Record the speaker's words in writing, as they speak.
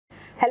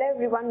Hello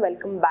everyone,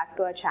 welcome back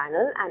to our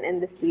channel, and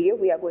in this video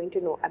we are going to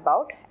know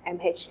about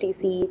MHT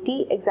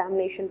CET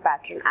examination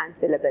pattern and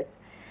syllabus.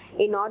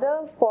 In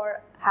order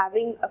for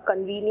having a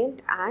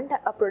convenient and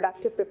a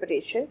productive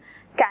preparation,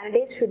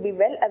 candidates should be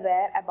well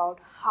aware about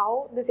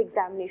how this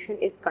examination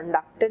is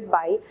conducted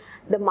by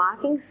the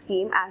marking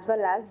scheme as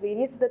well as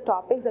various other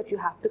topics that you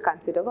have to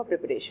consider for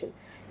preparation.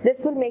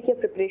 This will make your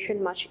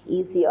preparation much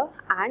easier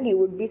and you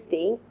would be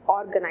staying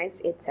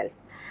organized itself.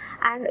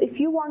 And if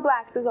you want to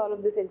access all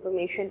of this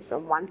information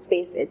from one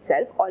space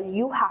itself, all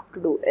you have to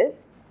do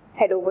is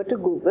head over to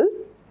Google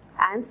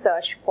and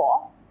search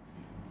for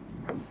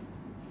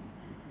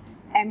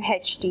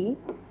MHT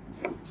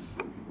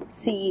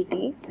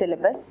CET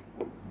Syllabus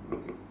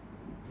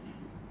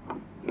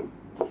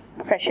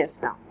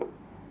Freshers Now.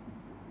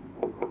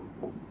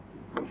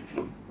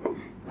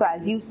 So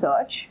as you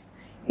search,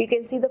 you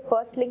can see the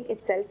first link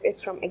itself is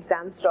from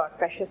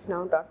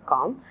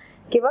exams.freshersnow.com.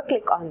 Give a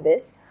click on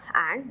this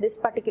and this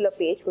particular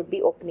page would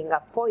be opening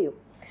up for you.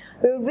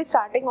 We would be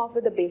starting off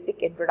with a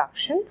basic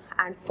introduction,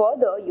 and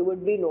further you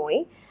would be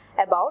knowing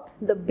about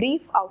the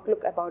brief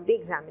outlook about the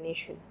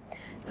examination.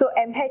 So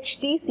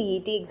MHT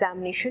CET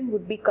examination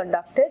would be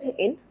conducted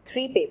in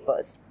 3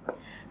 papers.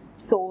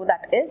 So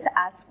that is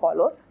as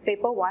follows: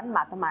 paper 1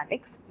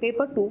 mathematics,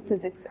 paper 2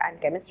 physics and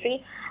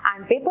chemistry,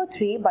 and paper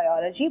 3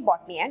 biology,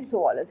 botany and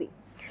zoology.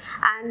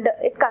 And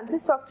it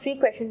consists of 3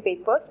 question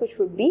papers which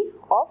would be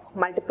of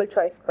multiple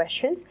choice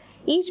questions.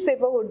 Each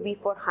paper would be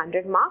for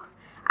 100 marks,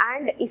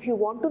 and if you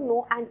want to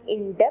know an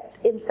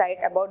in-depth insight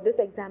about this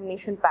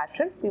examination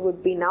pattern, we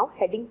would be now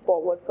heading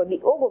forward for the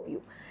overview.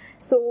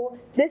 So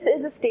this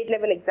is a state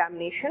level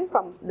examination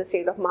from the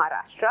state of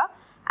Maharashtra,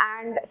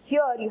 and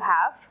here you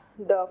have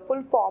the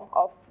full form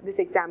of this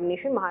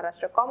examination,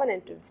 Maharashtra Common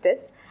Entrance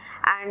Test,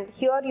 and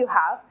here you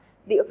have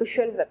the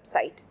official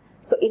website.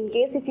 So in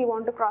case if you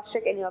want to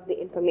cross-check any of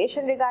the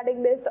information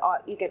regarding this,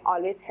 or you can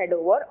always head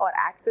over or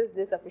access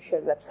this official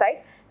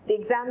website. The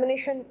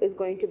examination is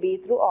going to be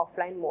through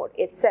offline mode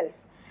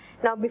itself.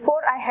 Now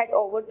before I head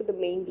over to the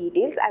main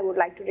details, I would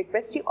like to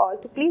request you all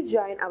to please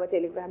join our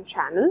Telegram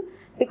channel,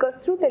 because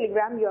through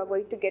Telegram you are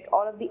going to get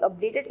all of the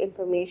updated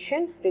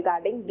information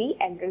regarding the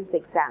entrance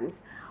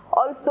exams.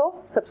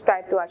 Also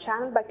subscribe to our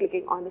channel by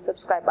clicking on the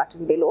subscribe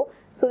button below,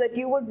 so that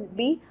you would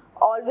be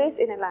always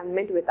in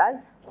alignment with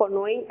us for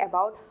knowing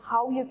about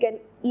how you can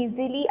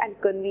easily and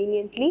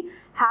conveniently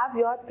have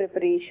your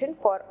preparation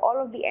for all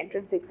of the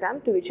entrance exam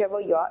to whichever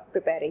you are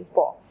preparing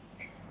for.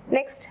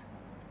 Next,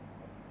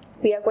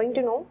 we are going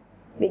to know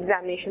the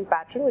examination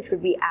pattern, which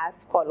would be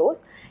as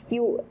follows.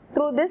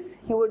 Through this,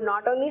 you would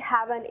not only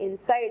have an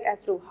insight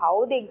as to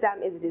how the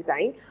exam is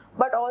designed,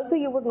 but also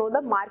you would know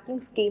the marking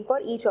scheme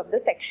for each of the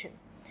section.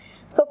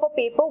 So for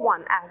paper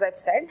 1, as I've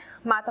said,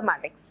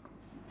 mathematics.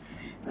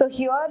 So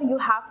here you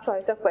have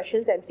choice of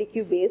questions,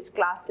 MCQ based.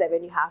 Class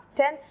 11 you have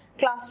 10,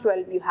 class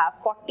 12 you have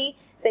 40,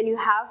 then you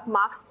have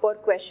marks per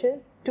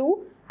question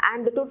 2,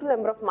 and the total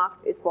number of marks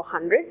is for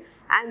 100,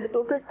 and the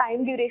total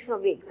time duration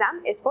of the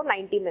exam is for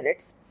 90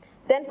 minutes.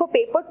 Then for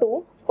paper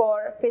 2,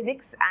 for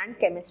physics and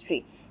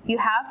chemistry, you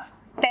have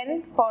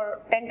 10 for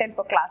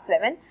class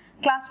 11,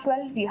 class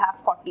 12 you have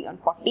 40 on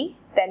 40,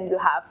 then you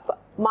have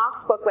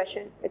marks per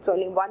question, it's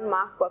only 1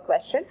 mark per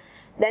question.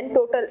 Then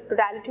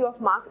totality of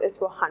marks is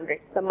for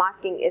 100. The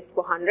marking is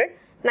for 100.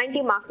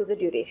 90 marks is the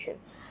duration.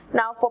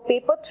 Now for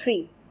paper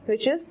 3,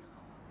 which is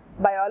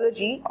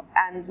biology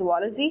and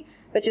zoology,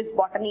 which is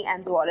botany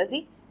and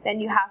zoology, then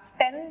you have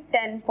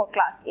 10 for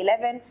class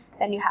 11.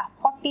 Then you have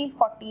 40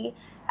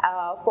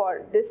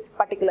 for this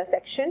particular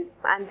section,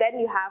 and then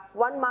you have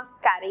 1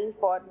 mark carrying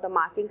for the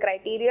marking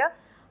criteria.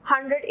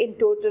 100 in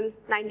total.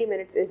 90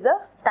 minutes is the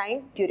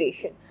time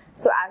duration.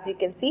 So as you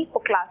can see,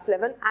 for class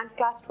 11 and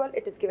class 12,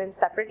 it is given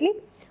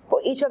separately. For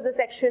each of the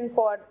section,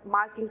 for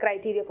marking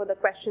criteria for the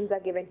questions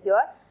are given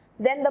here.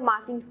 Then the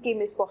marking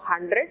scheme is for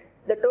 100.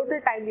 The total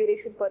time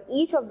duration for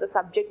each of the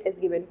subject is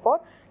given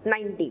for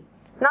 90.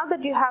 Now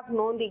that you have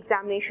known the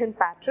examination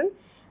pattern,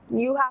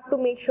 you have to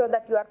make sure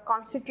that you are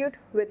constitute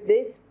with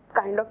this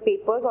kind of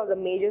papers or the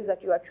majors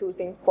that you are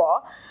choosing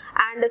for,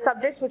 and the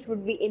subjects which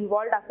would be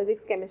involved are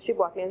physics, chemistry,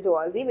 botany and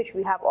zoology, which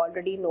we have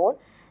already known.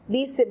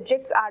 These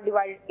subjects are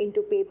divided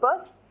into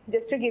papers.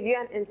 Just to give you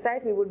an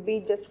insight, we would be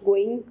just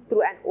going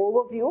through an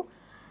overview,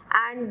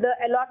 and the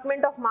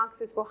allotment of marks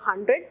is for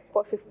 100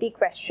 for 50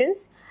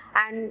 questions.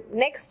 And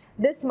next,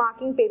 this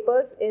marking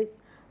papers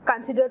is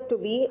considered to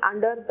be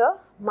under the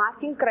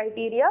marking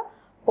criteria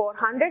for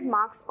 100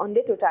 marks on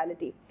the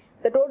totality.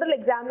 The total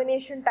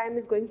examination time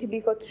is going to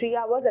be for 3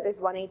 hours, that is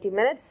 180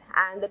 minutes,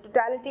 and the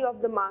totality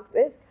of the marks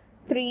is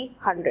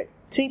 300.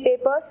 3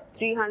 papers,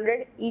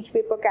 300, each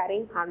paper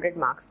carrying 100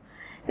 marks.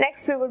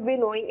 Next, we would be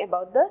knowing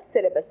about the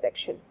syllabus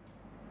section.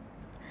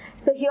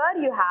 So here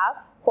you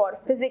have for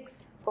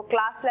physics for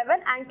class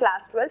 11 and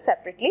class 12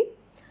 separately.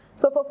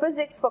 So for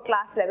physics for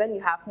class 11,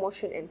 you have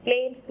motion in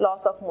plane,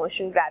 laws of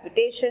motion,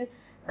 gravitation,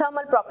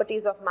 thermal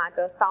properties of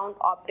matter, sound,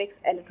 optics,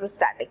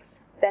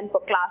 electrostatics. Then for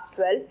class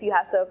 12, you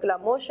have circular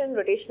motion,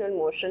 rotational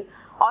motion,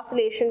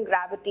 oscillation,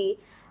 gravity,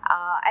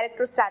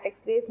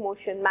 electrostatics, wave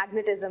motion,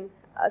 magnetism,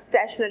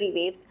 stationary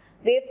waves,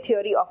 wave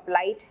theory of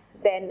light,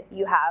 then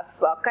you have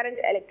current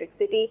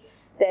electricity,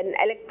 then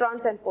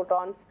electrons and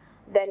photons,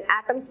 then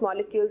atoms,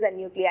 molecules and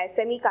nuclei,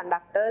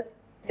 semiconductors,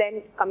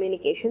 then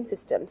communication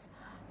systems.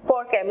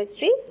 For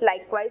chemistry,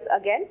 likewise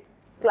again,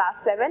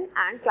 class 11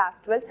 and class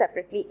 12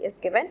 separately is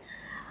given.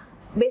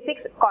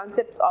 Basics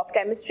concepts of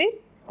chemistry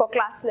for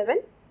class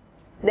 11,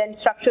 then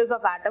structures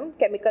of atom,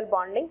 chemical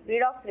bonding,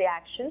 redox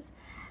reactions,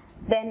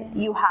 then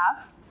you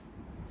have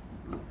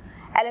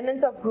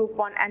elements of group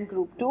 1 and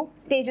group 2,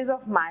 stages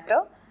of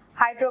matter,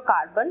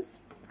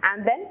 hydrocarbons,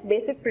 and then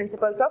basic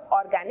principles of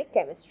organic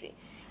chemistry.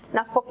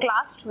 Now for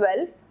class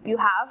 12, you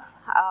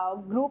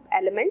have group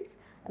elements,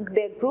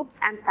 their groups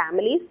and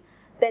families,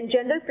 then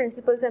general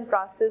principles and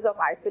processes of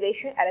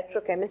isolation,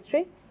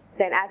 electrochemistry,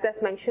 then as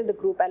I've mentioned the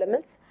group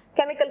elements,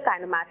 chemical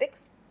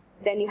kinematics,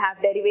 then you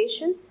have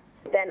derivations,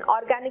 then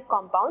organic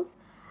compounds,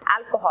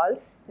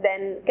 alcohols,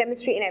 then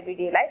chemistry in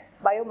everyday life,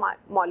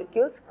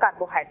 biomolecules,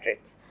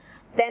 carbohydrates.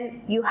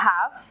 Then you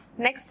have,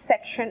 next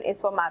section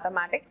is for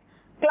mathematics.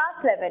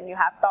 Class 11, you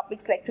have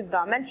topics like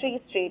trigonometry,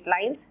 straight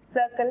lines,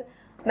 circle,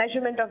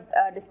 measurement of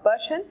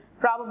dispersion,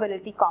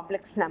 probability,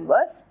 complex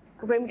numbers,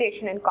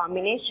 permutation and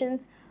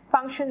combinations,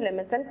 function,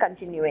 limits and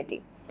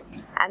continuity.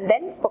 And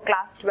then for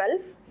class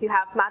 12, you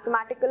have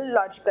mathematical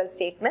logical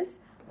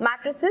statements,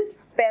 matrices,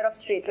 pair of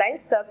straight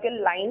lines,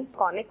 circle, line,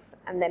 conics,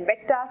 and then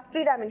vectors,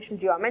 three-dimensional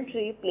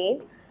geometry,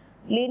 plane,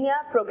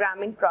 linear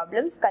programming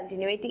problems,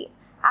 continuity,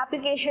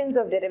 applications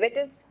of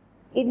derivatives,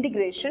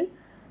 integration,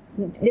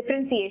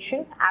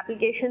 differentiation,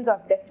 applications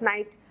of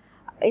definite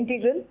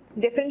integral,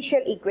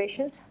 differential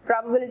equations,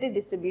 probability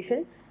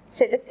distribution,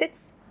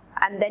 statistics,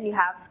 and then you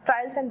have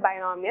trials and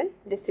binomial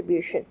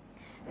distribution.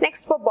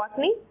 Next for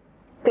botany,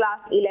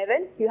 class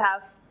 11, you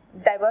have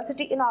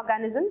diversity in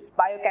organisms,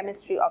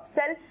 biochemistry of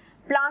cell,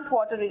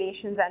 plant-water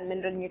relations and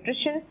mineral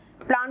nutrition,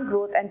 plant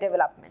growth and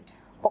development.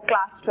 For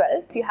class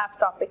 12, you have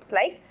topics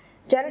like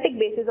genetic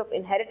basis of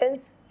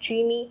inheritance,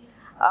 gene,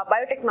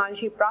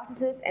 biotechnology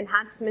processes,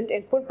 enhancement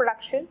in food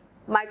production,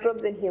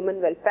 microbes in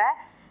human welfare,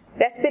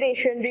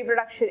 respiration,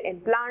 reproduction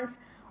in plants,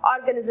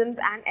 organisms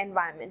and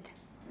environment.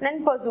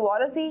 Then for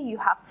zoology, you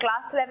have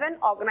class 11,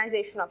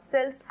 organization of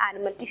cells,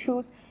 animal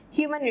tissues,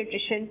 human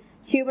nutrition,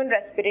 human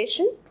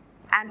respiration,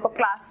 and for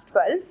class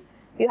 12,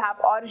 you have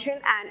origin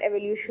and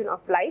evolution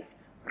of life,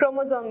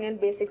 chromosomal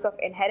basics of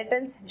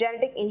inheritance,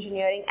 genetic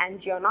engineering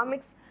and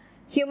genomics,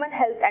 human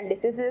health and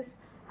diseases,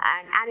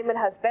 and animal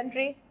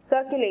husbandry,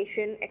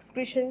 circulation,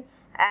 excretion,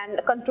 and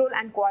control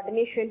and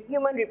coordination,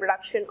 human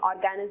reproduction,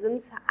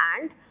 organisms,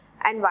 and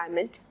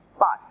environment,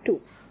 part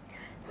 2.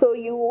 So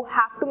you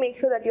have to make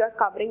sure that you are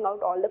covering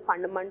out all the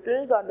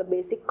fundamentals or the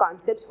basic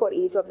concepts for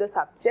each of the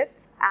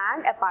subjects,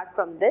 and apart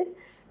from this,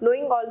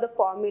 knowing all the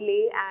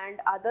formulae and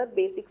other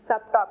basic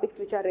subtopics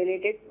which are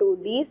related to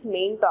these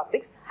main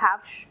topics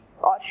have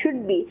or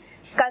should be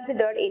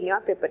considered in your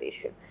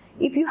preparation.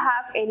 If you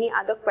have any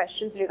other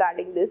questions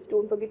regarding this,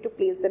 don't forget to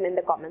place them in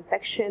the comment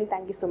section.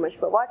 Thank you so much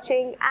for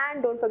watching,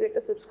 and don't forget to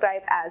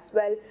subscribe as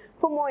well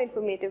for more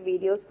informative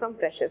videos from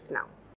Freshers Now.